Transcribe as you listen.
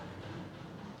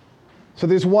So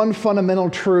there's one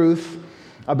fundamental truth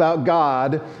about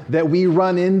God that we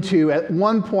run into at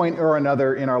one point or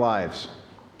another in our lives.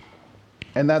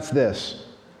 And that's this: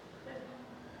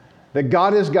 that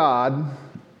God is God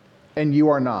and you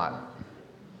are not.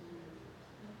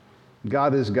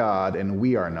 God is God and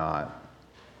we are not.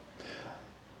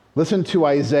 Listen to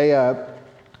Isaiah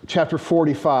chapter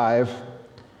 45,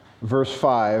 verse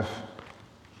 5.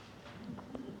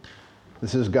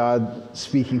 This is God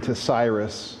speaking to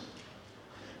Cyrus.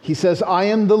 He says, I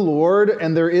am the Lord,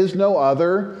 and there is no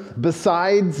other.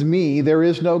 Besides me, there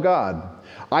is no God.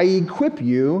 I equip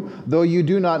you, though you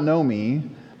do not know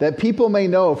me, that people may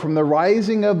know from the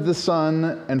rising of the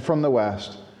sun and from the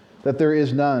west that there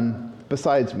is none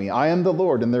besides me. I am the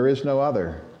Lord, and there is no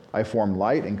other. I form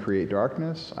light and create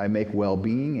darkness. I make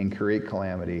well-being and create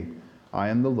calamity. I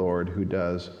am the Lord who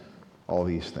does all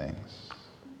these things.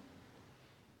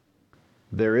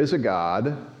 There is a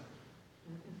God,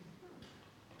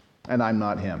 and I'm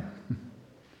not him.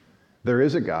 There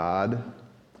is a God,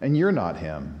 and you're not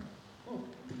him.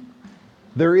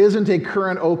 There isn't a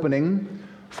current opening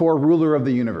for ruler of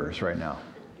the universe right now.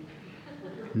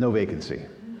 No vacancy.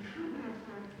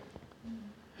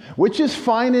 Which is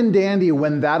fine and dandy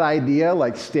when that idea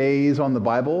stays on the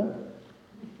Bible.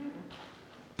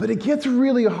 But it gets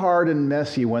really hard and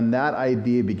messy when that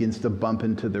idea begins to bump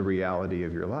into the reality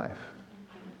of your life.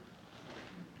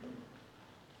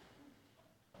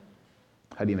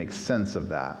 How do you make sense of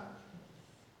that?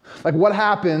 What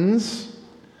happens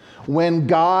when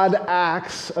God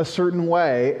acts a certain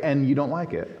way and you don't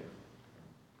like it?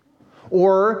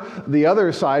 Or the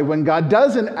other side, when God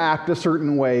doesn't act a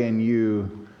certain way and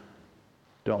you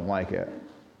don't like it?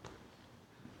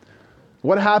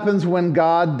 What happens when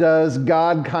God does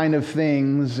God kind of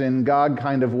things in God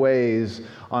kind of ways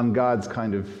on God's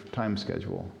kind of time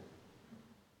schedule?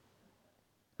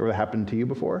 Ever that happened to you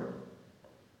before?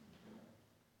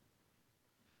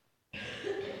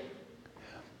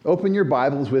 Open your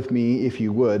Bibles with me, if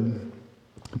you would,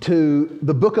 to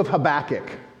the book of Habakkuk.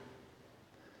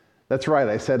 That's right,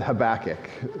 I said Habakkuk.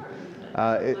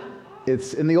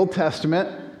 It's in the Old Testament.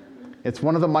 It's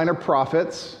one of the minor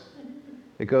prophets.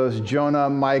 It goes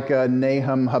Jonah, Micah,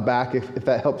 Nahum, Habakkuk, if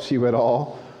that helps you at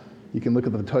all. You can look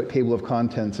at the table of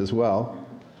contents as well.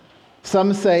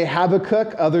 Some say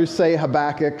Habakkuk, others say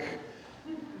Habakkuk.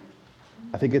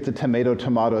 I think it's a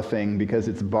tomato thing because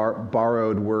it's a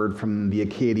borrowed word from the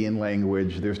Akkadian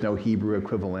language. There's no Hebrew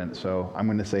equivalent, so I'm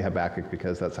going to say Habakkuk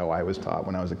because that's how I was taught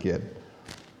when I was a kid.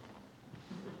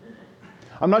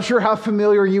 I'm not sure how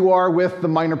familiar you are with the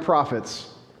minor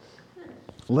prophets,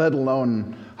 let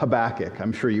alone Habakkuk.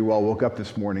 I'm sure you all woke up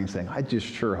this morning saying, I just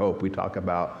sure hope we talk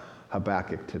about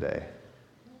Habakkuk today.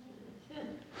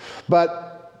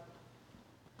 But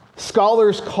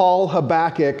scholars call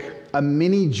Habakkuk a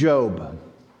mini Job,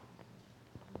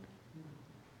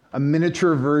 a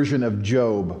miniature version of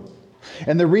Job.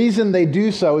 And the reason they do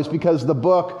so is because the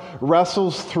book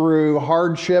wrestles through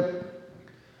hardship,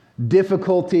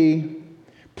 difficulty,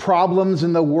 problems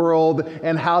in the world,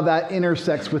 and how that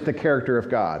intersects with the character of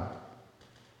God.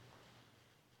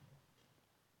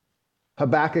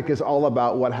 Habakkuk is all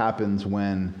about what happens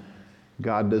when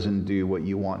God doesn't do what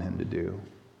you want him to do.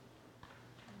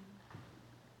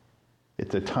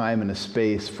 It's a time and a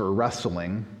space for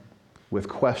wrestling with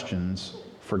questions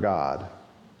for God.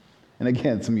 And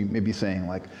again, some of you may be saying,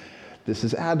 this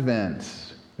is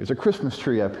Advent. There's a Christmas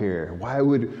tree up here. Why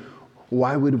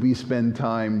would we spend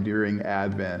time during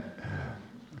Advent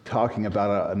talking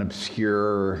about an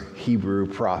obscure Hebrew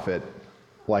prophet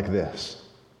like this?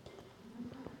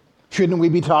 Shouldn't we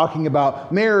be talking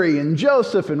about Mary and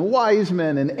Joseph and wise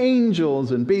men and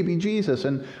angels and baby Jesus?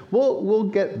 And we'll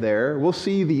get there. We'll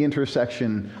see the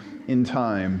intersection in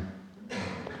time.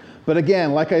 But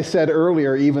again, like I said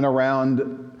earlier, even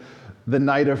around the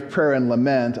night of prayer and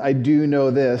lament, I do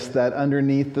know this, that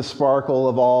underneath the sparkle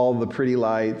of all the pretty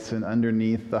lights and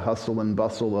underneath the hustle and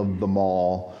bustle of the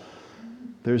mall,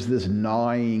 there's this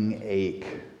gnawing ache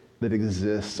that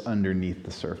exists underneath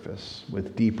the surface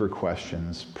with deeper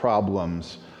questions,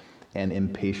 problems, and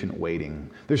impatient waiting.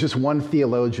 There's just one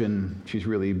theologian, she's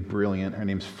really brilliant, her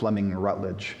name's Fleming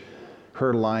Rutledge.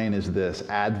 Her line is this: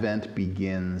 Advent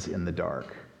begins in the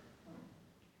dark.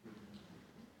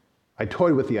 I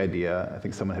toyed with the idea, I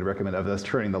think someone had recommended, of us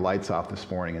turning the lights off this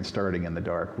morning and starting in the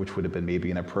dark, which would have been maybe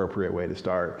an appropriate way to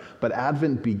start. But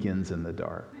Advent begins in the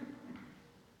dark.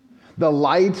 The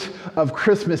light of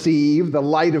Christmas Eve, the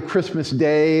light of Christmas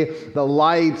Day, the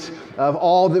light of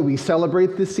all that we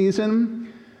celebrate this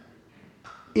season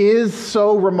is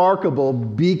so remarkable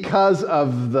because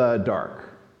of the dark.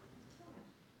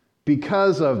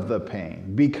 because of the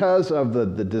pain, because of the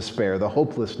despair, the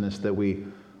hopelessness that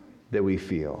we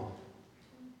feel.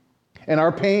 And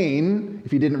our pain,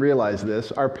 if you didn't realize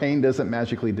this, our pain doesn't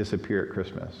magically disappear at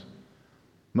Christmas.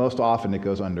 Most often it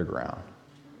goes underground.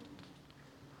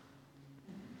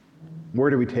 Where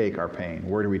do we take our pain?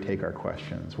 Where do we take our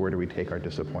questions? Where do we take our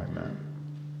disappointment?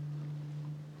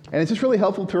 And it's just really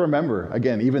helpful to remember,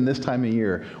 again, even this time of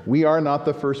year, we are not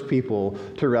the first people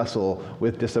to wrestle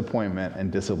with disappointment and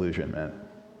disillusionment.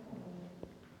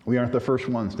 We aren't the first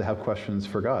ones to have questions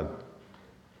for God.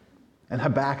 And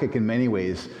Habakkuk, in many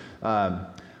ways,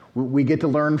 we get to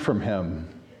learn from him.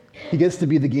 He gets to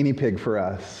be the guinea pig for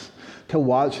us, to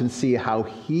watch and see how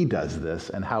he does this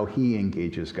and how he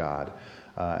engages God.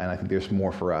 And I think there's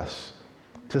more for us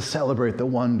to celebrate the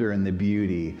wonder and the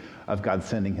beauty of God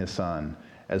sending his Son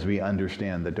as we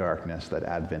understand the darkness that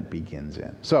Advent begins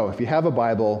in. So if you have a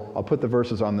Bible, I'll put the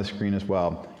verses on the screen as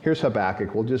well. Here's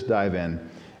Habakkuk. We'll just dive in,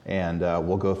 and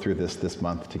we'll go through this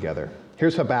month together.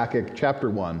 Here's Habakkuk chapter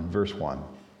 1, verse 1.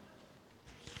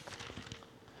 It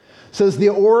says, the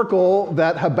oracle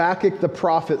that Habakkuk the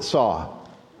prophet saw.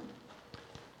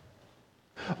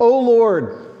 O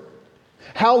Lord,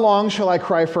 how long shall I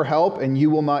cry for help and you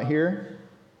will not hear?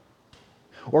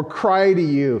 Or cry to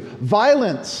you,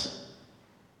 violence,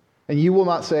 and you will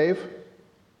not save?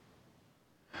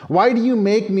 Why do you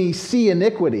make me see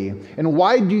iniquity? And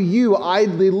why do you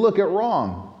idly look at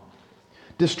wrong?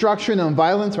 Destruction and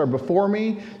violence are before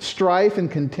me. Strife and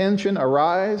contention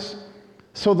arise.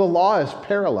 So the law is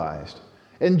paralyzed,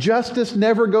 and justice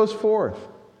never goes forth.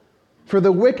 For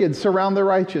the wicked surround the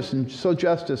righteous, and so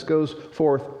justice goes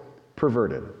forth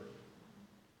perverted.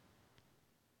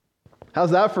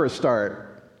 How's that for a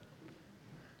start?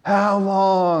 How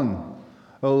long,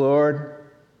 O Lord?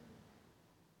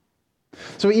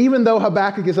 So even though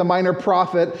Habakkuk is a minor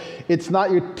prophet, it's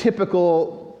not your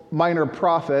typical minor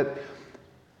prophet.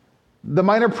 The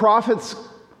minor prophets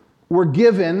were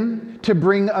given to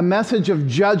bring a message of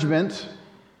judgment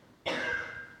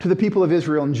to the people of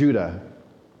Israel and Judah.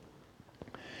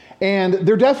 And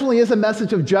there definitely is a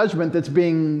message of judgment that's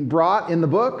being brought in the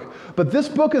book, but this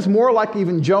book is more like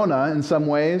even Jonah in some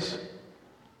ways,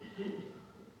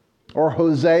 or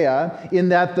Hosea, in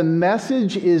that the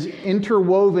message is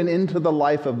interwoven into the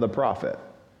life of the prophet.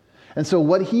 And so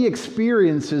what he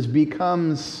experiences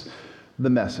becomes the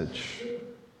message.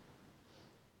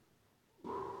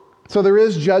 So there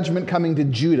is judgment coming to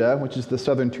Judah, which is the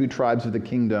southern two tribes of the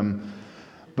kingdom,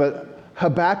 but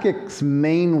Habakkuk's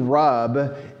main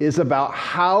rub is about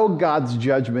how God's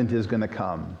judgment is going to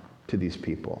come to these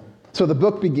people. So the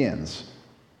book begins,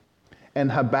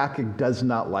 and Habakkuk does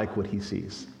not like what he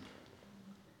sees.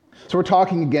 So we're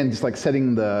talking again, just like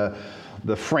setting the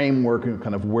framework and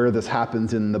kind of where this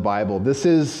happens in the Bible. This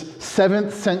is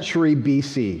 7th century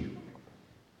BC.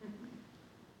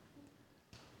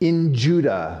 In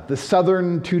Judah, the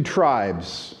southern two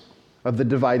tribes of the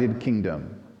divided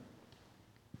kingdom.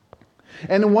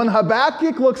 And when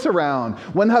Habakkuk looks around,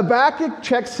 when Habakkuk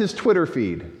checks his Twitter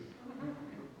feed,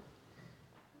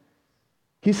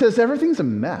 he says everything's a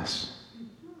mess.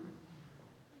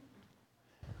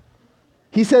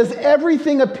 He says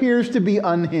everything appears to be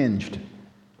unhinged.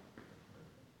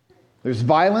 There's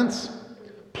violence,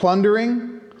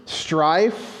 plundering,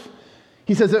 strife.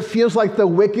 He says it feels like the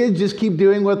wicked just keep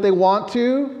doing what they want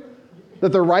to,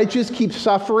 that the righteous keep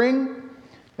suffering,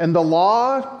 and the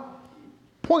law,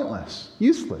 pointless,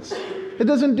 useless. It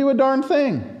doesn't do a darn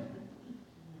thing.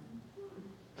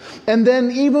 And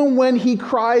then even when he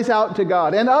cries out to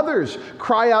God, and others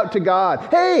cry out to God,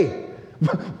 hey,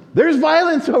 there's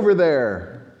violence over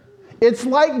there. It's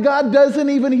like God doesn't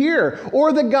even hear,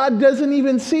 or that God doesn't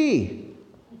even see.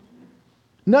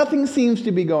 Nothing seems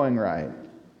to be going right.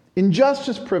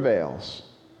 Injustice prevails.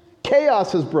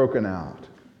 Chaos has broken out.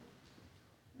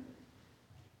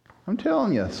 I'm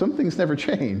telling you, some things never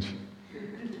change.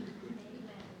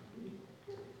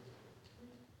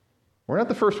 We're not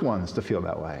the first ones to feel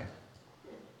that way.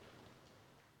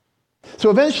 So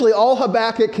eventually, all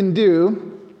Habakkuk can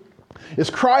do is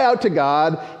cry out to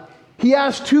God. He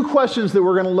asks two questions that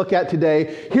we're going to look at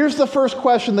today. Here's the first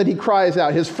question that he cries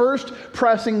out. His first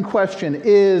pressing question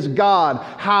is, God,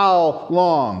 how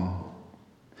long?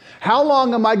 How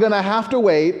long am I going to have to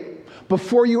wait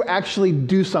before you actually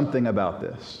do something about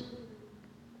this?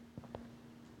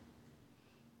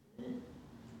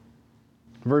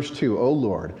 Verse 2, O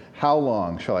Lord, how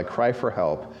long shall I cry for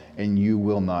help and you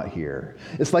will not hear?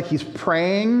 It's like he's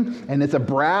praying and it's a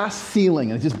brass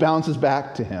ceiling and it just bounces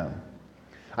back to him.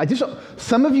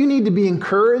 Some of you need to be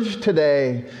encouraged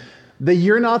today that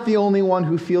you're not the only one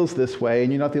who feels this way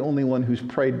and you're not the only one who's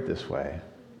prayed this way.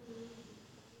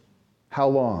 How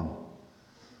long?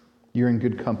 You're in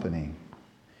good company.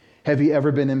 Have you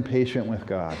ever been impatient with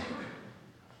God?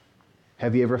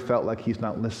 Have you ever felt like he's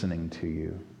not listening to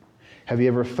you? Have you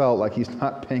ever felt like he's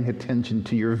not paying attention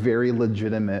to your very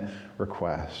legitimate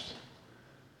requests?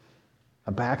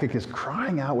 Habakkuk is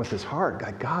crying out with his heart,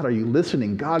 God, are you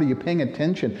listening? God, are you paying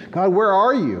attention? God, where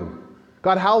are you?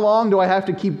 God, how long do I have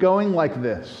to keep going like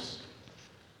this?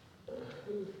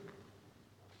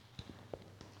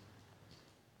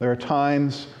 There are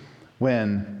times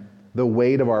when the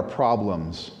weight of our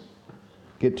problems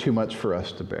get too much for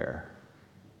us to bear.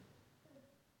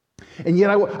 And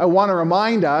yet I want to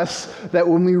remind us that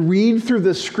when we read through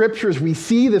the scriptures, we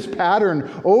see this pattern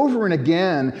over and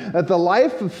again, that the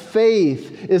life of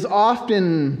faith is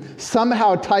often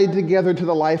somehow tied together to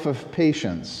the life of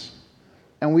patience.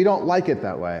 And we don't like it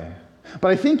that way. But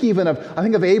I think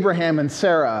of Abraham and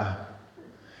Sarah,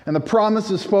 and the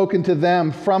promises spoken to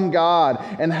them from God,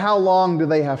 and how long do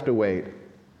they have to wait?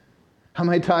 How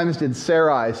many times did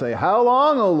Sarai say, "How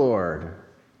long, O Lord?"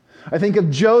 I think of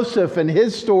Joseph and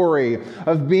his story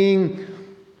of being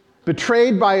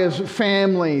betrayed by his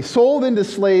family, sold into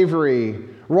slavery,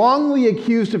 wrongly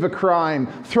accused of a crime,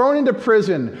 thrown into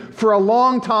prison for a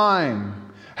long time.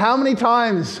 How many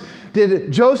times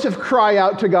did Joseph cry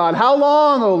out to God, "How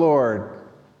long, O Lord?"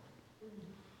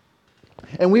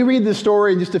 And we read the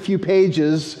story in just a few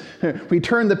pages. We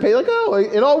turn the page like, oh,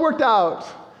 it all worked out.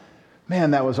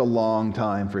 Man, that was a long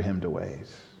time for him to wait.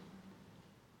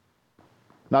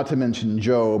 Not to mention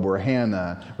Job or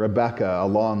Hannah, Rebecca, a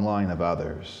long line of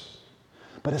others.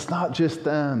 But it's not just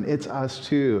them, it's us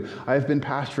too. I've been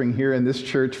pastoring here in this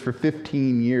church for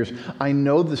 15 years. I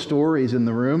know the stories in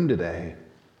the room today.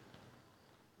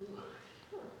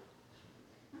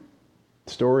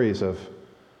 Stories of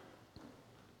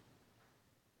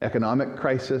economic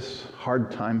crisis, hard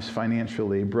times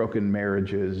financially, broken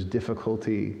marriages,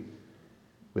 difficulty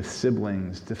with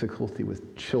siblings, difficulty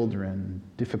with children,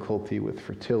 difficulty with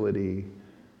fertility.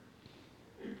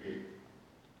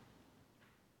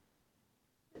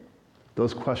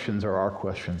 Those questions are our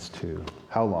questions too.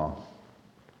 How long?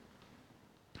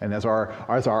 And as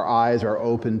our eyes are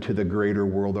open to the greater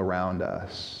world around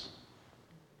us.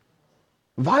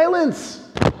 Violence!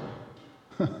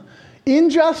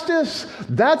 Injustice,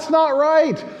 that's not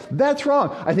right. That's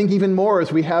wrong. I think even more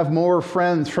as we have more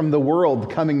friends from the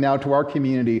world coming now to our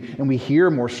community and we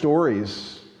hear more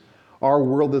stories, our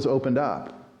world is opened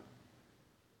up.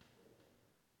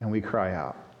 And we cry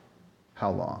out, how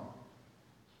long?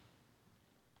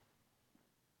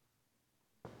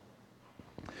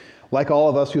 Like all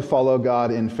of us who follow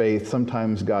God in faith,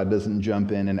 sometimes God doesn't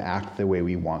jump in and act the way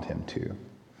we want him to.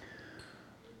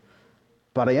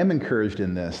 But I am encouraged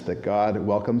in this, that God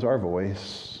welcomes our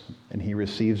voice, and he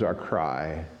receives our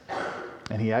cry,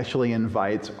 and he actually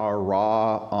invites our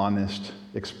raw, honest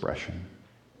expression.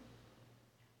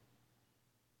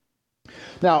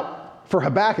 Now, for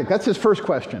Habakkuk, that's his first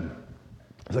question.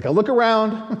 He's like, I look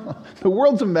around, the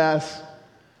world's a mess.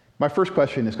 My first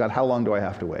question is, God, how long do I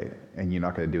have to wait? And you're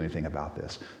not going to do anything about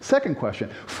this. Second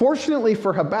question, fortunately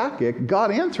for Habakkuk,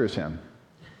 God answers him.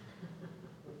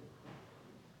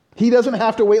 He doesn't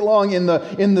have to wait long in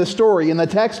the story, in the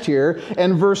text here.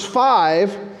 And verse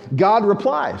 5, God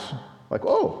replies. Like,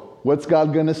 oh, what's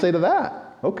God going to say to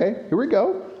that? Okay, here we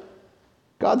go.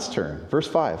 God's turn. Verse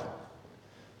 5.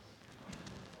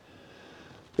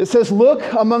 It says, look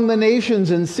among the nations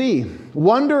and see.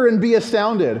 Wonder and be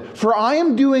astounded. For I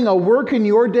am doing a work in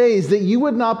your days that you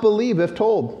would not believe if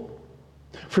told.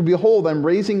 For behold, I'm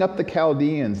raising up the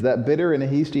Chaldeans, that bitter and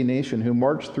hasty nation who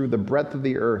march through the breadth of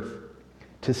the earth,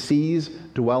 to seize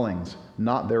dwellings,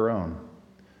 not their own.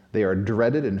 They are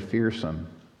dreaded and fearsome.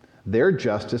 Their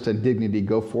justice and dignity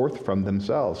go forth from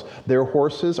themselves. Their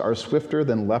horses are swifter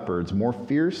than leopards, more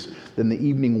fierce than the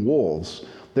evening wolves.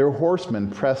 Their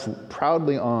horsemen press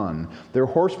proudly on. Their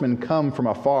horsemen come from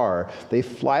afar. They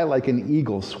fly like an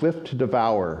eagle, swift to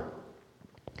devour.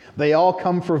 They all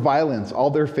come for violence, all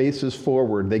their faces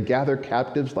forward. They gather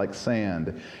captives like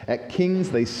sand. At kings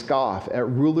they scoff, at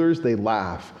rulers they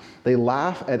laugh. They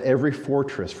laugh at every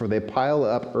fortress, for they pile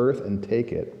up earth and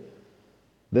take it.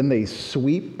 Then they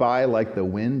sweep by like the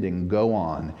wind and go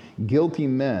on, guilty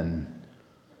men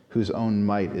whose own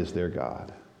might is their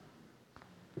God.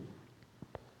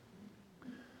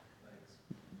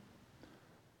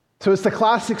 So it's the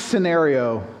classic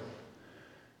scenario.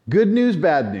 Good news,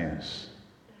 bad news.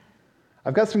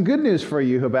 I've got some good news for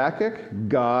you, Habakkuk.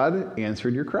 God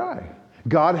answered your cry.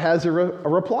 God has a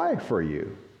reply for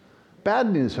you.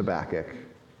 Bad news, Habakkuk,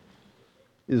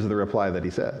 is the reply that he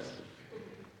says.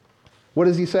 What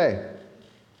does he say?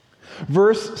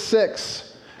 Verse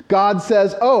 6, God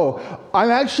says, oh,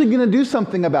 I'm actually going to do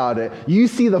something about it. You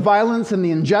see the violence and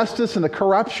the injustice and the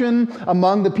corruption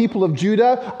among the people of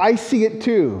Judah. I see it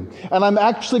too. And I'm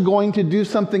actually going to do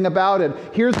something about it.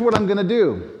 Here's what I'm going to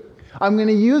do. I'm going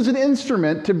to use an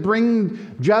instrument to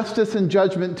bring justice and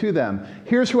judgment to them.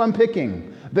 Here's who I'm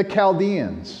picking: the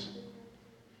Chaldeans,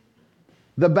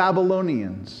 the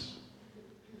Babylonians.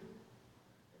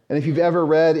 And if you've ever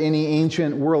read any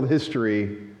ancient world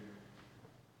history,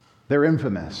 they're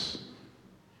infamous.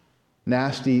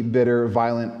 Nasty, bitter,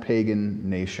 violent, pagan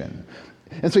nation.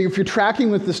 And so if you're tracking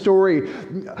with the story,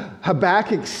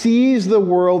 Habakkuk sees the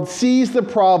world, sees the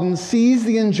problem, sees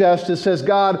the injustice, says,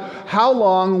 God, how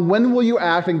long? When will you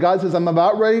act? And God says, I'm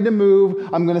about ready to move.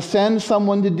 I'm going to send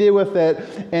someone to deal with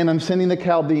it, and I'm sending the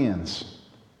Chaldeans.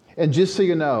 And just so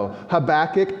you know,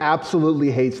 Habakkuk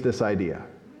absolutely hates this idea.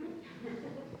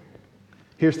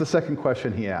 Here's the second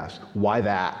question he asks. Why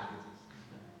that?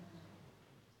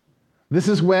 This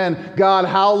is when God,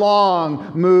 how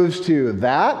long, moves to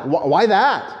that? Why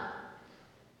that?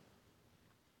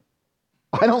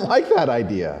 I don't like that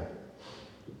idea.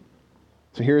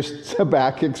 So here's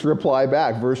Habakkuk's reply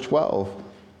back, verse 12.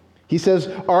 He says,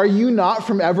 are you not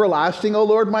from everlasting, O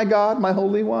Lord, my God, my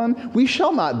Holy One? We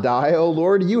shall not die, O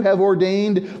Lord. You have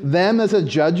ordained them as a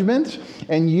judgment,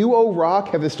 and you, O Rock,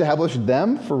 have established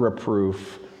them for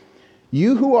reproof.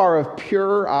 You who are of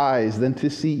purer eyes than to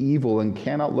see evil and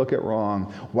cannot look at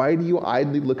wrong, why do you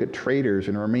idly look at traitors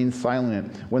and remain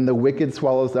silent when the wicked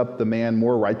swallows up the man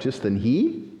more righteous than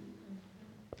he?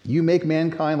 You make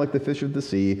mankind like the fish of the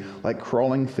sea, like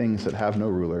crawling things that have no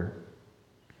ruler.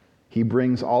 He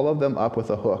brings all of them up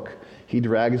with a hook. He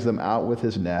drags them out with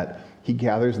his net. He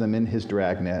gathers them in his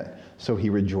dragnet, so he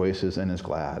rejoices and is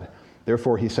glad.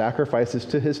 Therefore he sacrifices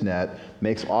to his net,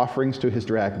 makes offerings to his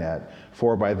dragnet,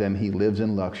 for by them he lives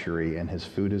in luxury and his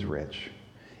food is rich.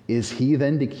 Is he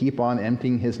then to keep on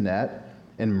emptying his net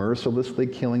and mercilessly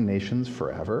killing nations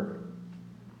forever?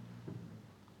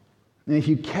 And if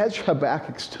you catch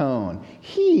Habakkuk's tone,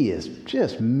 he is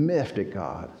just miffed at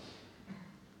God.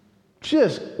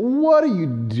 Just, what are you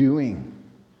doing?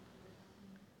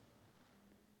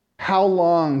 How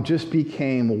long just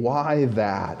became, why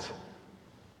that?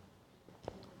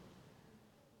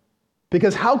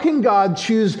 Because how can God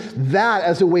choose that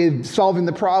as a way of solving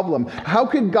the problem? How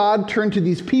could God turn to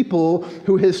these people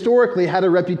who historically had a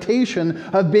reputation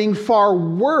of being far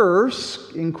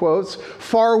worse, in quotes,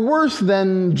 far worse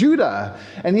than Judah?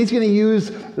 And he's going to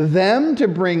use them to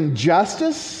bring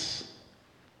justice?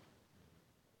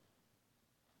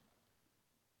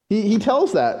 He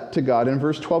tells that to God in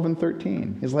verse 12 and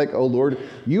 13. He's like, oh Lord,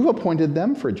 you've appointed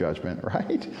them for judgment,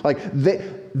 right? Like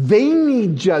they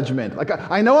need judgment. Like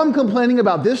I know I'm complaining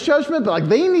about this judgment, but like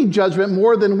they need judgment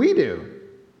more than we do.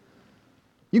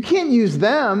 You can't use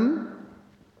them.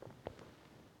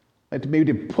 Like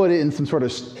maybe to put it in some sort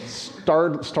of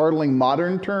startling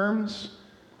modern terms.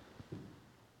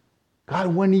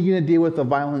 God, when are you going to deal with the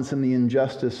violence and the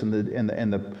injustice and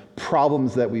the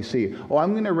problems that we see? Oh,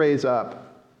 I'm going to raise up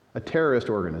a terrorist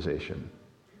organization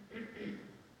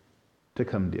to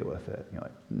come deal with it. You're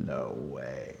like, no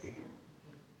way.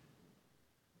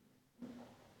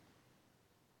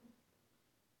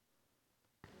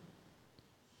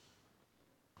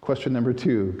 Question number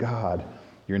 2, God,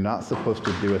 you're not supposed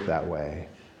to do it that way.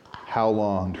 How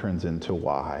long turns into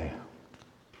why?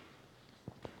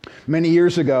 Many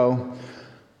years ago,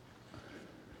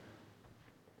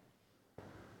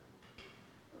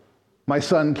 my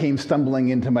son came stumbling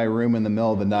into my room in the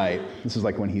middle of the night. This is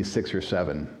like when he's 6 or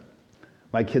 7.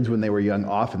 My kids, when they were young,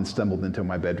 often stumbled into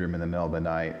my bedroom in the middle of the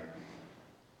night.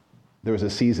 There was a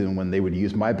season when they would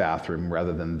use my bathroom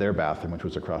rather than their bathroom, which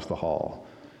was across the hall.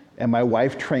 And my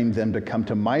wife trained them to come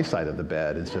to my side of the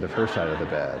bed instead of her side of the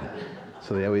bed.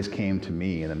 So they always came to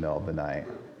me in the middle of the night.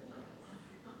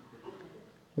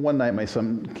 One night, my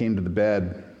son came to the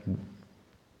bed,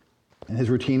 and his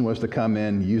routine was to come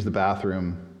in, use the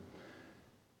bathroom,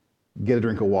 get a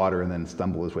drink of water, and then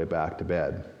stumble his way back to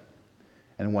bed.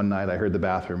 And one night I heard the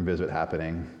bathroom visit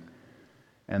happening,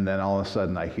 and then all of a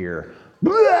sudden I hear,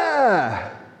 blah!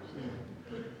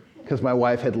 Because my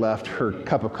wife had left her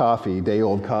cup of coffee,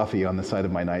 day-old coffee, on the side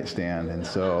of my nightstand. And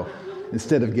so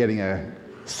instead of getting a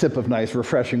sip of nice,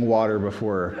 refreshing water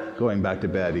before going back to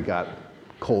bed, he got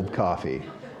cold coffee.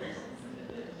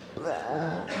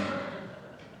 Blah.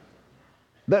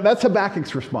 That's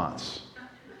Habakkuk's response.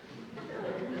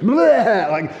 Blah!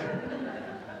 Like,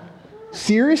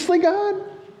 seriously, God?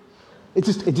 It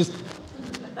just,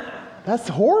 that's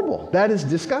horrible. That is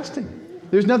disgusting.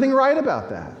 There's nothing right about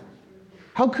that.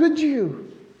 How could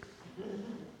you?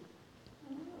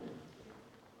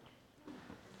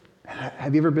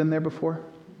 Have you ever been there before?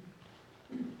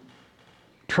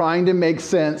 Trying to make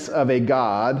sense of a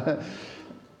God,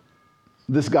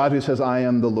 this God who says, I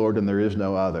am the Lord and there is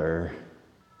no other.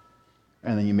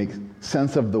 And then you make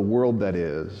sense of the world that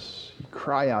is. You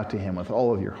cry out to him with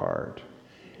all of your heart.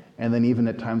 And then even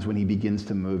at times when he begins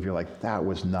to move, you're like, that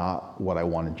was not what I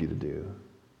wanted you to do.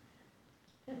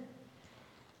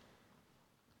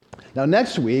 Now,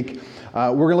 next week,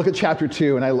 we're going to look at chapter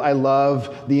 2, and I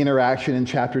love the interaction in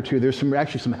chapter 2. There's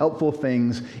actually some helpful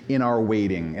things in our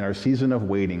waiting, in our season of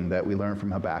waiting that we learn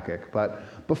from Habakkuk.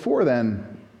 But before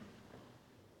then,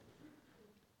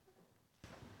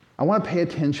 I want to pay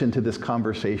attention to this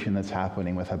conversation that's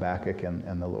happening with Habakkuk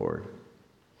and the Lord.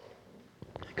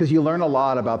 Because you learn a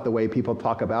lot about the way people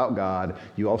talk about God.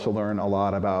 You also learn a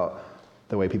lot about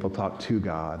the way people talk to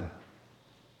God.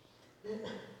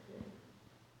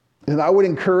 And I would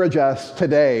encourage us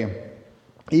today,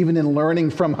 even in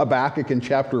learning from Habakkuk in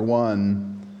chapter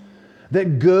 1,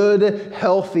 that good,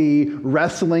 healthy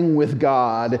wrestling with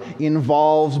God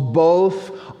involves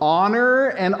both honor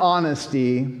and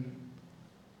honesty,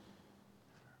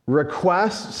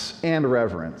 requests and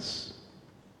reverence.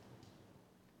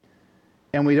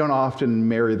 And we don't often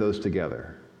marry those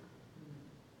together.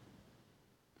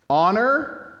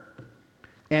 Honor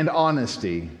and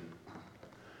honesty.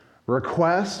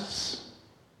 Requests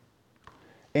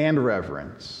and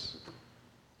reverence.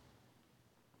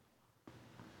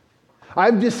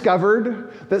 I've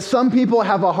discovered that some people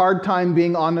have a hard time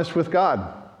being honest with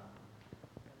God.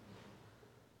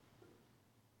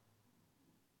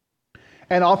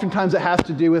 And oftentimes it has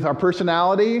to do with our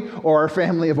personality or our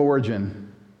family of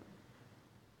origin.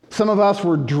 Some of us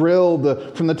were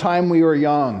drilled from the time we were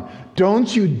young.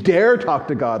 Don't you dare talk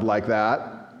to God like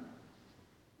that.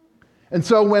 And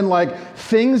so when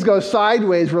things go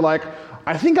sideways, we're like,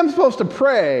 I think I'm supposed to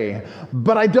pray,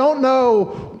 but I don't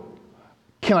know,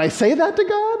 can I say that to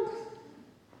God?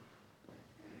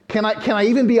 Can I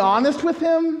even be honest with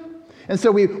him? And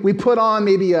so we put on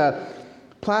maybe a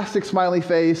plastic smiley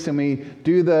face and we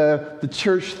do the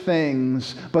church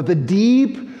things, but the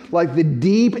deep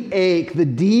ache, the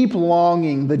deep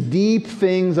longing, the deep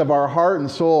things of our heart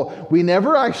and soul, we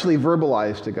never actually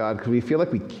verbalize to God because we feel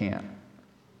like we can't.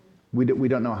 We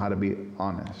don't know how to be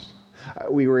honest.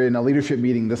 We were in a leadership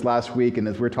meeting this last week, and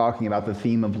as we're talking about the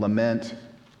theme of lament,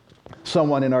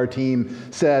 someone in our team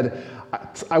said,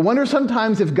 I wonder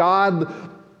sometimes if God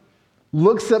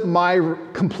looks at my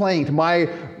complaint, my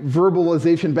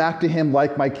verbalization back to him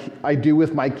like I do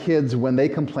with my kids when they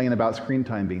complain about screen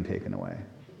time being taken away.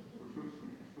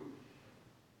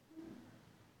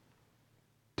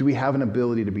 Do we have an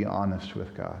ability to be honest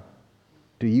with God?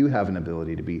 Do you have an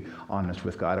ability to be honest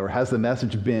with God? Or has the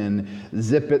message been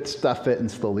zip it, stuff it, and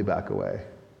slowly back away?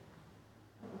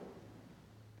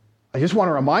 I just want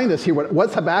to remind us here,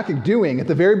 what's Habakkuk doing at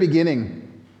the very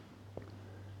beginning?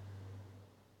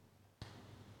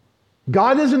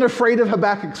 God isn't afraid of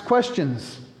Habakkuk's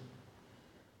questions.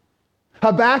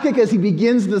 Habakkuk, as he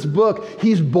begins this book,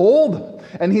 he's bold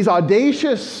and he's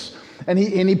audacious and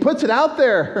he puts it out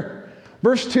there.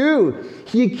 Verse 2,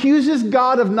 he accuses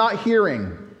God of not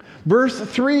hearing. Verse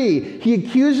 3, he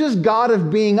accuses God of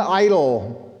being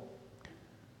idle.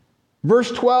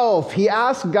 Verse 12, he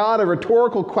asks God a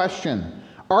rhetorical question.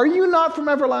 Are you not from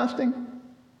everlasting?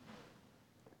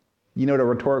 You know what a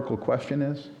rhetorical question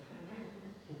is?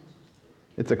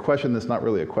 It's a question that's not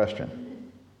really a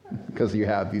question because you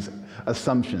have these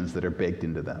assumptions that are baked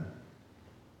into them.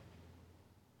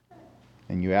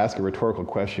 And you ask a rhetorical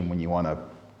question when you want to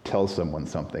tell someone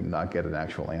something, not get an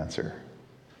actual answer.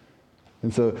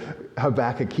 And so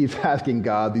Habakkuk keeps asking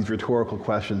God these rhetorical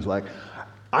questions like,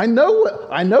 I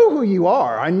know who you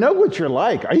are. I know what you're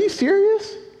like. Are you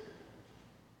serious?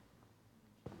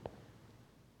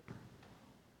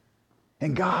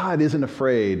 And God isn't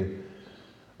afraid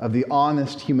of the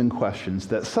honest human questions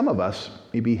that some of us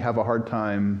maybe have a hard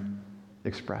time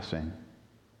expressing.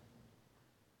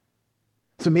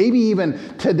 So maybe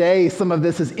even today, some of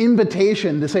this is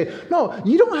invitation to say, no,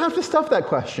 you don't have to stuff that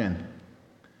question.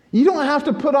 You don't have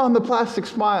to put on the plastic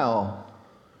smile.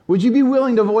 Would you be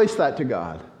willing to voice that to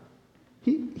God?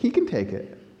 He can take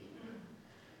it.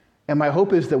 And my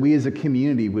hope is that we as a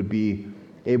community would be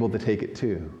able to take it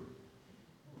too.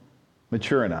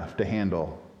 Mature enough to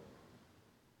handle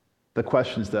the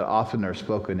questions that often are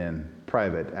spoken in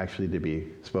private, actually to be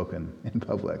spoken in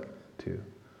public too.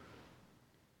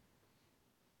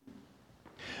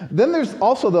 Then there's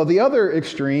also, though, the other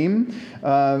extreme,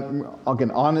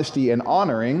 again, honesty and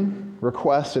honoring,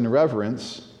 request and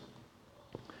reverence.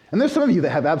 And there's some of you that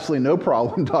have absolutely no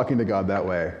problem talking to God that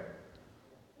way.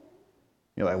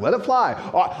 You're like, let it fly.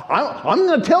 Oh, I'm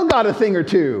going to tell God a thing or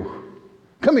two.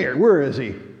 Come here. Where is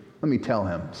he? Let me tell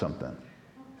him something.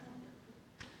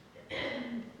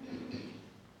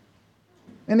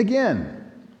 And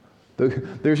again,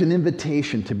 there's an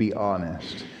invitation to be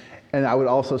honest. And I would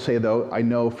also say, though, I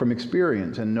know from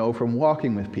experience and know from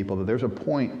walking with people that there's a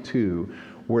point, too,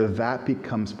 where that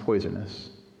becomes poisonous.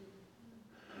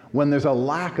 When there's a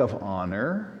lack of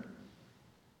honor,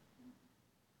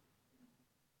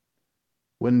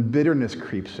 when bitterness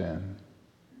creeps in,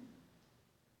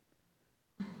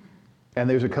 and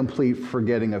there's a complete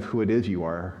forgetting of who it is you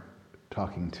are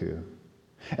talking to.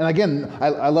 And again,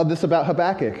 I love this about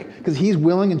Habakkuk, because he's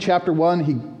willing in chapter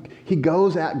 1, he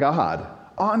goes at God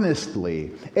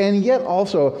honestly, and yet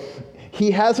also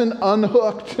he hasn't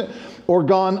unhooked or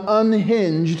gone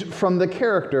unhinged from the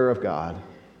character of God.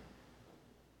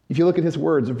 If you look at his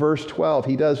words, verse 12,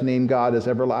 he does name God as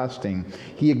everlasting.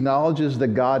 He acknowledges that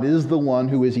God is the one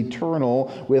who is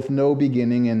eternal with no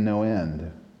beginning and no end.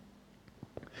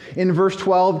 In verse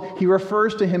 12, he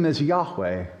refers to him as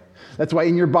Yahweh. That's why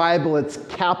in your Bible it's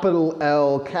capital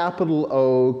L, capital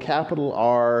O, capital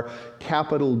R,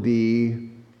 capital D.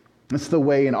 It's the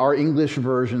way in our English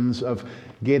versions of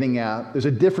getting at. There's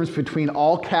a difference between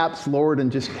all caps Lord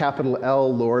and just capital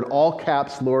L Lord. All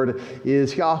caps Lord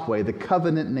is Yahweh, the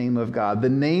covenant name of God, the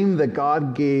name that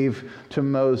God gave to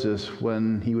Moses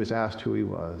when he was asked who he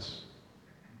was.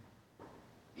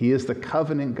 He is the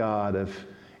covenant God of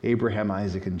Abraham,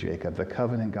 Isaac, and Jacob, the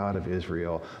covenant God of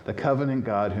Israel, the covenant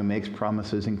God who makes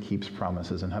promises and keeps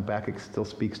promises, and Habakkuk still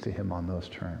speaks to him on those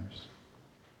terms.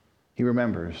 He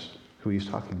remembers who he's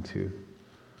talking to,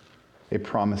 a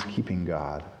promise-keeping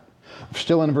God.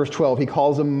 Still in verse 12, he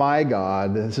calls him my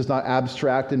God. This is not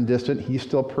abstract and distant. He's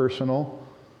still personal.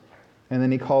 And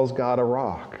then he calls God a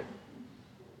rock.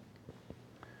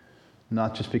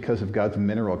 Not just because of God's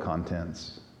mineral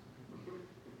contents,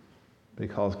 but he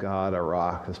calls God a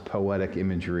rock, this poetic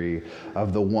imagery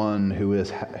of the one who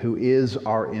is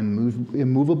our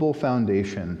immovable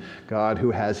foundation, God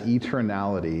who has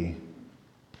eternality,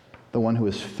 the one who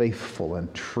is faithful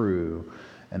and true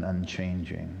and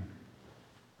unchanging.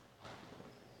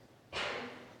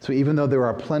 So even though there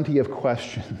are plenty of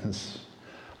questions,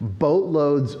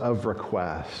 boatloads of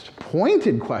requests,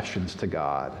 pointed questions to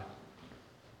God,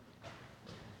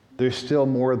 there's still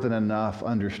more than enough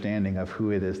understanding of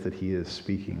who it is that he is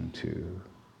speaking to.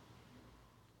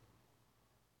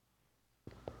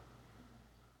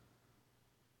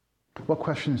 What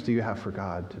questions do you have for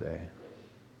God today?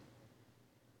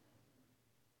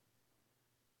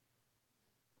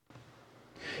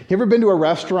 You ever been to a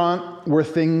restaurant where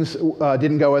things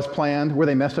didn't go as planned, where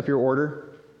they messed up your order?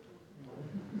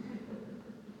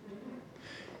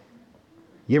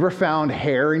 You ever found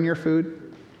hair in your food?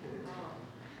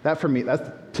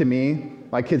 To me,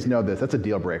 my kids know this, that's a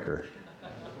deal breaker.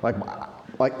 Like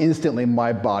instantly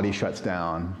my body shuts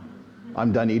down.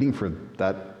 I'm done eating for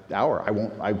that hour.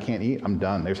 I can't eat, I'm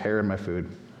done. There's hair in my food.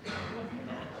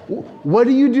 What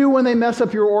do you do when they mess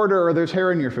up your order or there's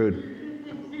hair in your food?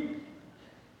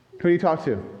 Who do you talk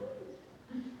to?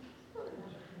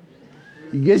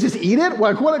 You guys just eat it?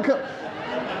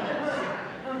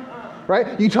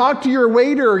 Right? You talk to your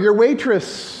waiter or your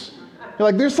waitress. You're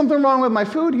like, there's something wrong with my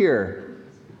food here.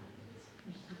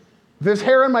 If there's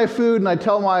hair in my food and I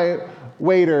tell my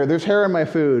waiter, there's hair in my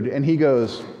food, and he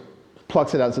goes,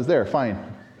 plucks it out and says, there, fine,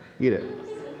 eat it.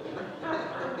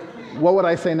 What would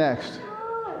I say next?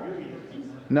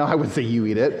 No, I wouldn't say you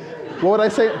eat it. What would I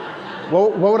say?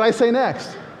 What would I say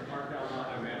next?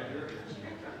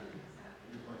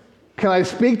 Can I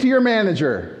speak to your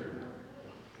manager?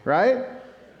 Right?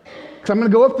 Because I'm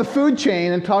going to go up the food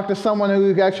chain and talk to someone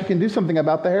who actually can do something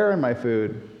about the hair in my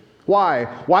food. Why?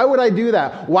 Why would I do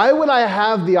that? Why would I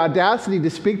have the audacity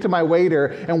to speak to my waiter,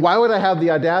 and why would I have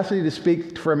the audacity to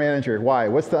speak for a manager? Why?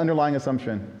 What's the underlying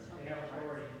assumption? They have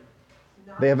authority.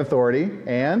 They have authority,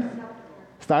 and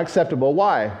it's not acceptable.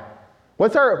 Why?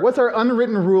 What's our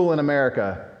unwritten rule in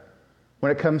America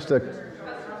when it comes to...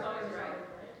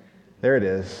 There it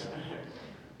is.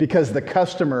 Because the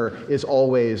customer is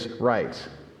always right.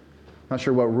 Not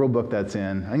sure what rule book that's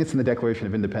in. I think it's in the Declaration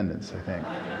of Independence, I think.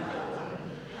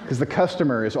 Because the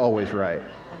customer is always right.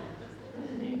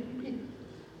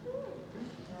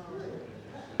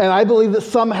 And I believe that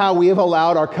somehow we have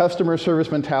allowed our customer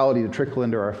service mentality to trickle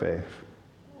into our faith.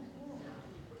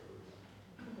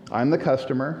 I'm the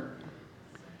customer.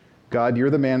 God, you're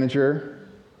the manager.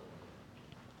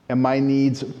 And my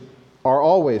needs are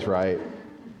always right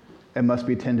and must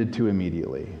be tended to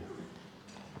immediately.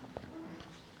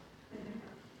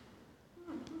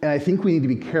 And I think we need to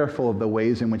be careful of the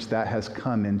ways in which that has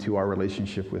come into our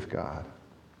relationship with God.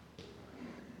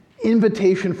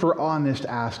 invitation for honest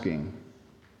asking,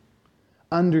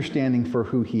 understanding for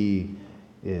who he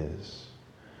is.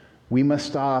 We must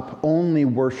stop only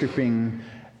worshiping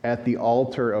at the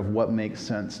altar of what makes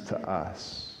sense to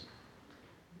us.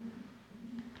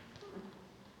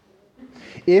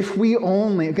 If we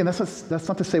only, again, that's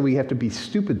not to say we have to be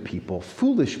stupid people,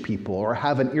 foolish people, or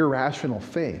have an irrational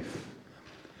faith.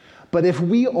 But if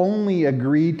we only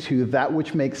agree to that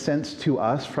which makes sense to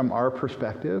us from our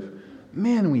perspective,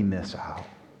 man, we miss out.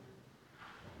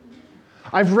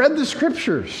 I've read the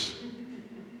scriptures.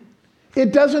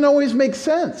 It doesn't always make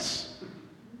sense.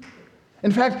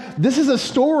 In fact, this is a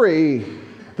story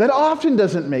that often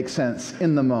doesn't make sense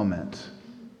in the moment.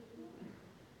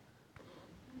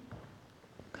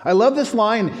 I love this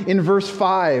line in verse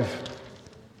 5.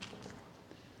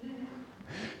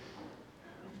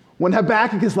 When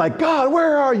Habakkuk is like, God,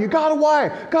 where are you? God,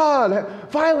 why? God,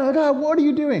 violent, God, what are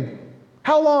you doing?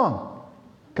 How long?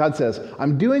 God says,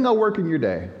 I'm doing a work in your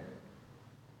day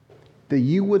that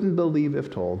you wouldn't believe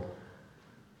if told.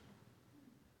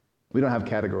 We don't have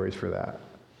categories for that.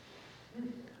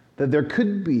 That there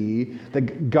could be,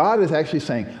 that God is actually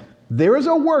saying, there is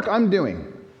a work I'm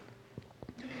doing.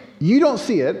 You don't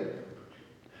see it.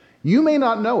 You may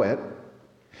not know it.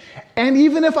 And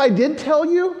even if I did tell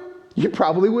you, you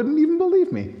probably wouldn't even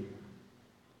believe me.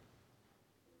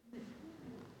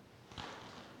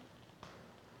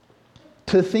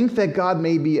 To think that God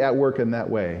may be at work in that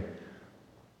way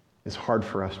is hard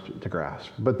for us to grasp.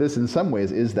 But this, in some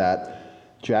ways, is that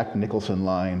Jack Nicholson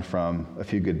line from A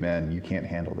Few Good Men, you can't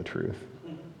handle the truth.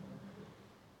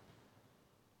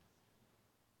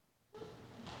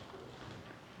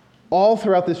 All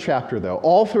throughout this chapter, though,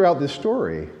 all throughout this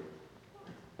story,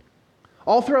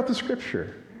 all throughout the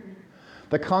scripture,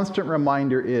 the constant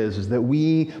reminder is that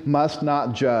we must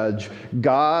not judge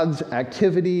God's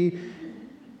activity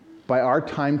by our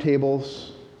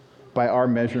timetables, by our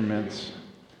measurements,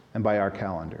 and by our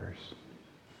calendars.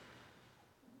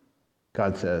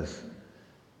 God says,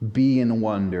 be in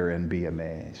wonder and be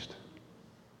amazed,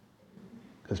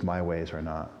 because my ways are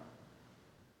not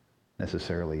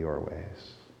necessarily your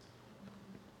ways.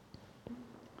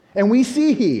 And we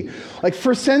see, like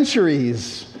for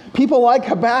centuries, people like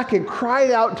Habakkuk cried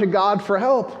out to God for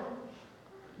help.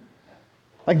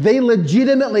 Like they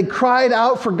legitimately cried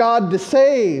out for God to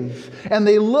save. And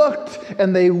they looked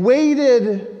and they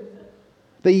waited.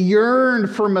 They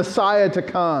yearned for Messiah to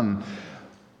come.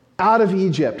 Out of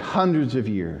Egypt, hundreds of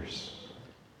years.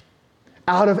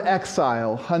 Out of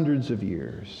exile, hundreds of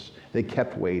years. They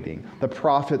kept waiting. The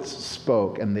prophets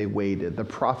spoke and they waited. The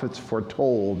prophets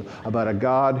foretold about a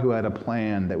God who had a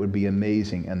plan that would be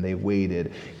amazing, and they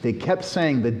waited. They kept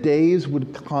saying the days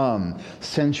would come.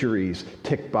 Centuries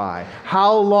ticked by.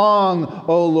 How long,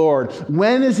 O Lord?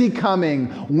 When is he coming?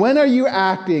 When are you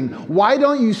acting? Why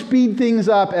don't you speed things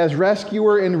up as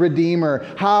rescuer and redeemer?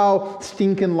 How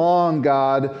stinking long,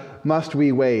 God, must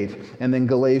we wait? And then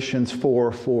Galatians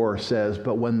 4:4 says,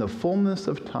 but when the fullness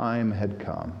of time had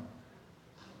come,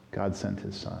 God sent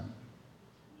his son.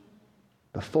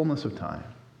 The fullness of time.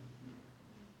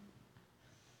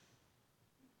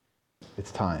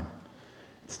 It's time.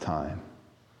 It's time.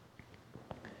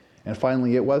 And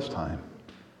finally, it was time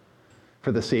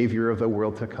for the Savior of the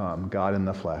world to come, God in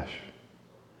the flesh.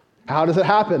 How does it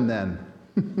happen then?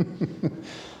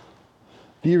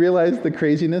 Do you realize the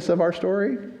craziness of our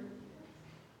story?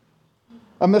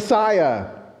 A Messiah,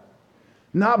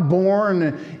 not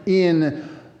born in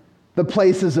the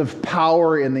places of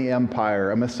power in the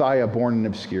empire, a Messiah born in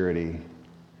obscurity.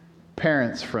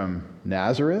 Parents from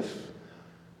Nazareth,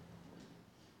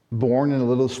 born in a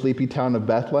little sleepy town of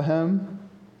Bethlehem.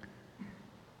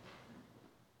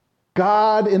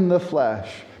 God in the flesh,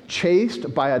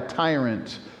 chased by a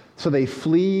tyrant, so they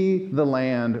flee the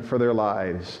land for their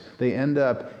lives. They end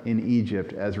up in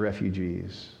Egypt as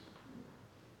refugees.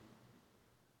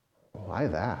 Why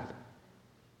that?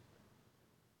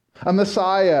 A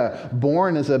Messiah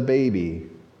born as a baby,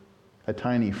 a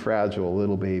tiny, fragile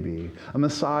little baby. A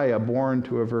Messiah born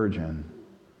to a virgin,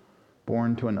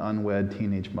 born to an unwed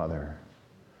teenage mother,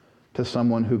 to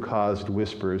someone who caused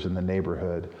whispers in the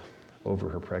neighborhood over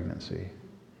her pregnancy.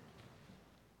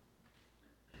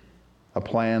 A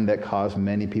plan that caused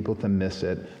many people to miss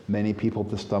it, many people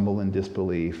to stumble in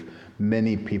disbelief,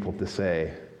 many people to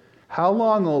say, how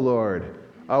long, O Lord?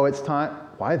 Oh, it's time.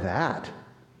 Why that?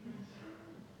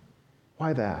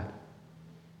 Why that?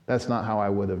 That's not how I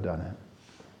would have done it.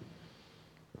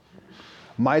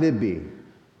 Might it be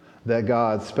that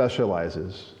God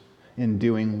specializes in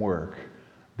doing work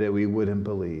that we wouldn't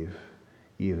believe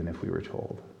even if we were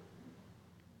told?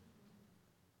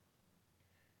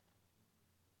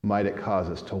 Might it cause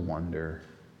us to wonder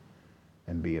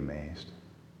and be amazed?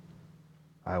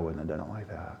 I wouldn't have done it like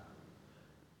that.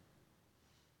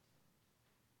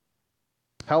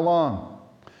 How long?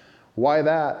 Why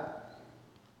that?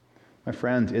 My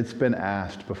friends, it's been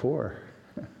asked before.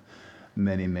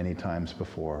 Many, many times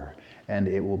before. And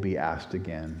it will be asked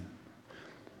again.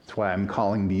 That's why I'm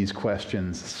calling these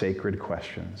questions sacred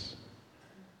questions.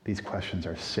 These questions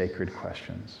are sacred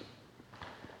questions.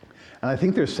 And I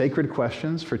think they're sacred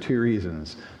questions for two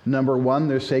reasons. Number one,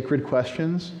 they're sacred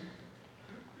questions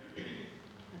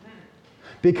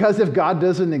because if God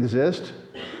doesn't exist,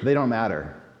 they don't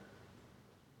matter.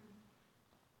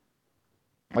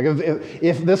 Like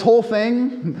if this whole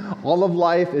thing, all of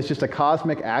life, is just a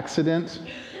cosmic accident,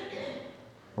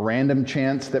 random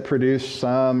chance that produced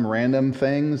some random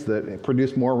things that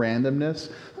produce more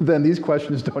randomness, then these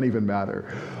questions don't even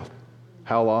matter.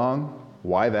 How long?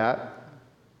 Why that?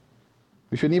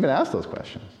 We shouldn't even ask those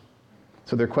questions.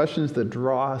 So they're questions that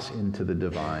draw us into the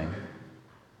divine,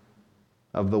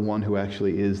 of the one who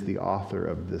actually is the author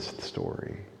of this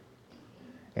story.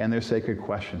 And they're sacred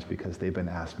questions because they've been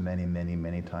asked many, many,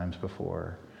 many times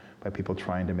before by people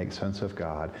trying to make sense of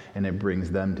God, and it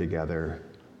brings them together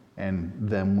and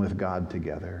them with God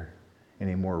together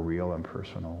in a more real and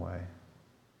personal way.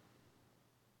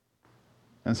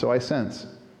 And so I sense,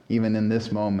 even in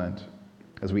this moment,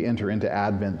 as we enter into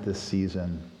Advent this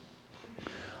season,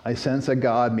 I sense that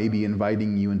God may be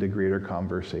inviting you into greater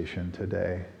conversation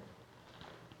today.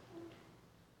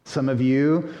 Some of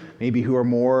you, maybe who are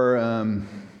more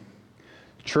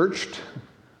churched,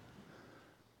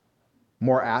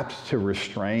 more apt to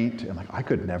restraint, and like, I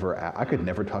could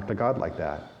never talk to God like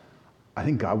that. I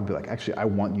think God would be like, actually, I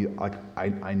want you, like,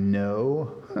 I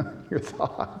know your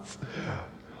thoughts.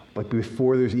 But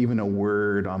before there's even a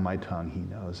word on my tongue, he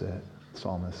knows it, the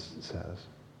psalmist says.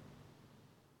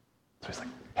 So he's like,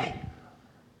 hey,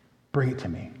 bring it to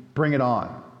me. Bring it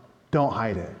on. Don't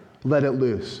hide it. Let it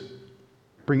loose.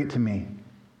 Bring it to me.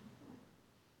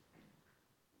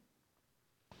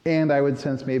 And I would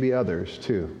sense maybe others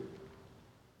too.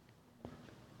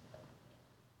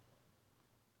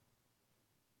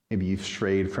 Maybe you've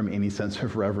strayed from any sense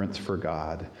of reverence for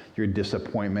God. Your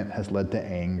disappointment has led to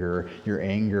anger. Your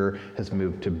anger has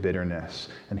moved to bitterness.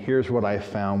 And here's what I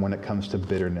found when it comes to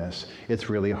bitterness. It's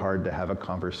really hard to have a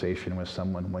conversation with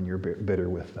someone when you're bitter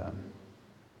with them.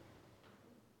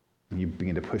 You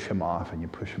begin to push him off, and you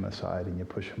push him aside, and you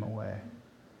push him away.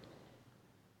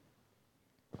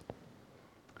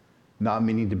 Not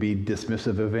meaning to be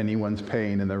dismissive of anyone's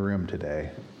pain in the room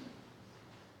today,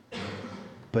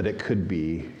 but it could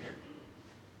be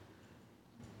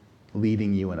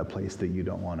leading you in a place that you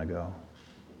don't want to go.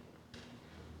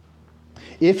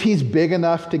 If he's big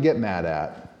enough to get mad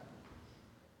at,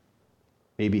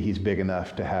 maybe he's big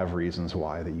enough to have reasons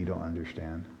why that you don't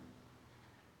understand.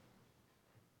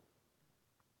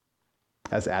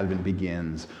 As Advent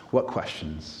begins, what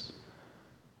questions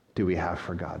do we have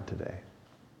for God today?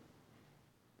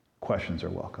 Questions are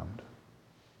welcomed.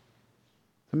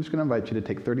 I'm just going to invite you to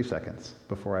take 30 seconds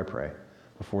before I pray,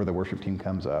 before the worship team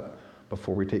comes up,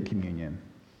 before we take communion.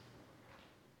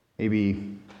 Maybe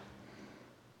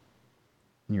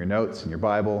in your notes, in your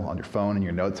Bible, on your phone, in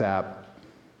your notes app.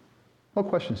 What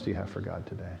questions do you have for God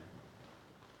today?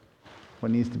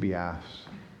 What needs to be asked?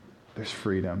 There's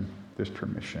freedom. There's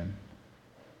permission.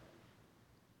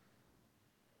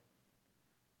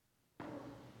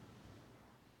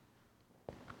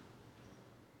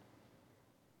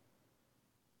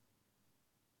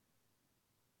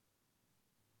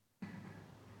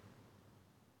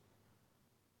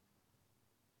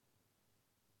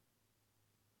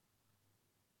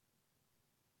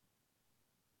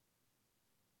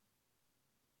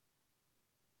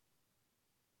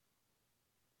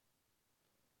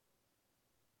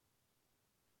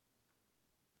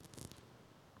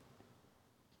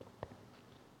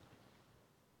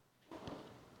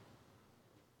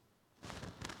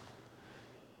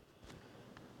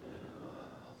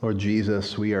 Lord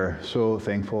Jesus, we are so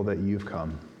thankful that you've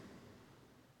come.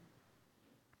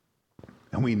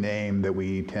 And we name that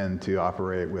we tend to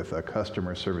operate with a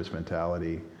customer service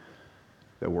mentality,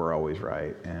 that we're always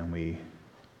right, and we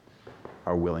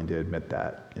are willing to admit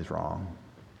that is wrong.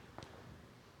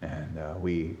 And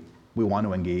we want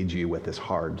to engage you with this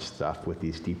hard stuff, with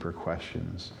these deeper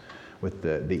questions, with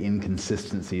the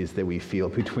inconsistencies that we feel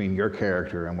between your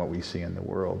character and what we see in the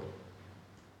world.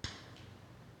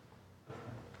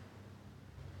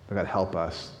 God, help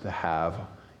us to have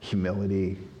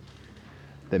humility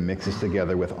that mixes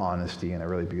together with honesty in a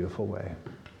really beautiful way.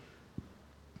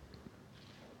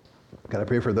 God, I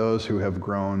pray for those who have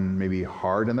grown maybe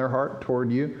hard in their heart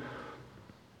toward you,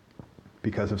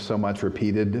 because of so much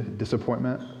repeated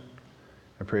disappointment.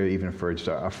 I pray even for just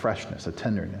a freshness, a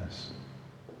tenderness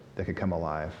that could come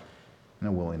alive, and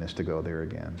a willingness to go there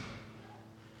again.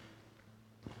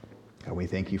 God, we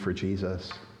thank you for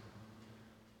Jesus,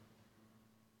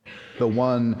 the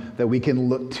one that we can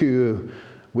look to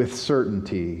with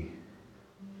certainty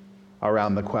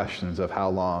around the questions of how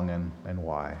long and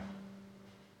why.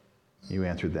 You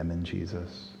answered them in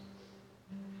Jesus,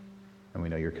 and we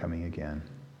know you're coming again.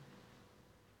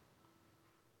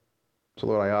 So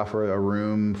Lord, I offer a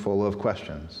room full of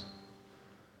questions.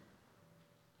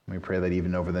 We pray that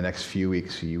even over the next few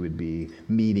weeks, you would be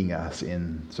meeting us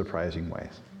in surprising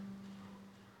ways.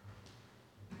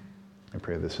 I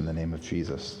pray this in the name of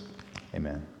Jesus.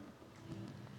 Amen.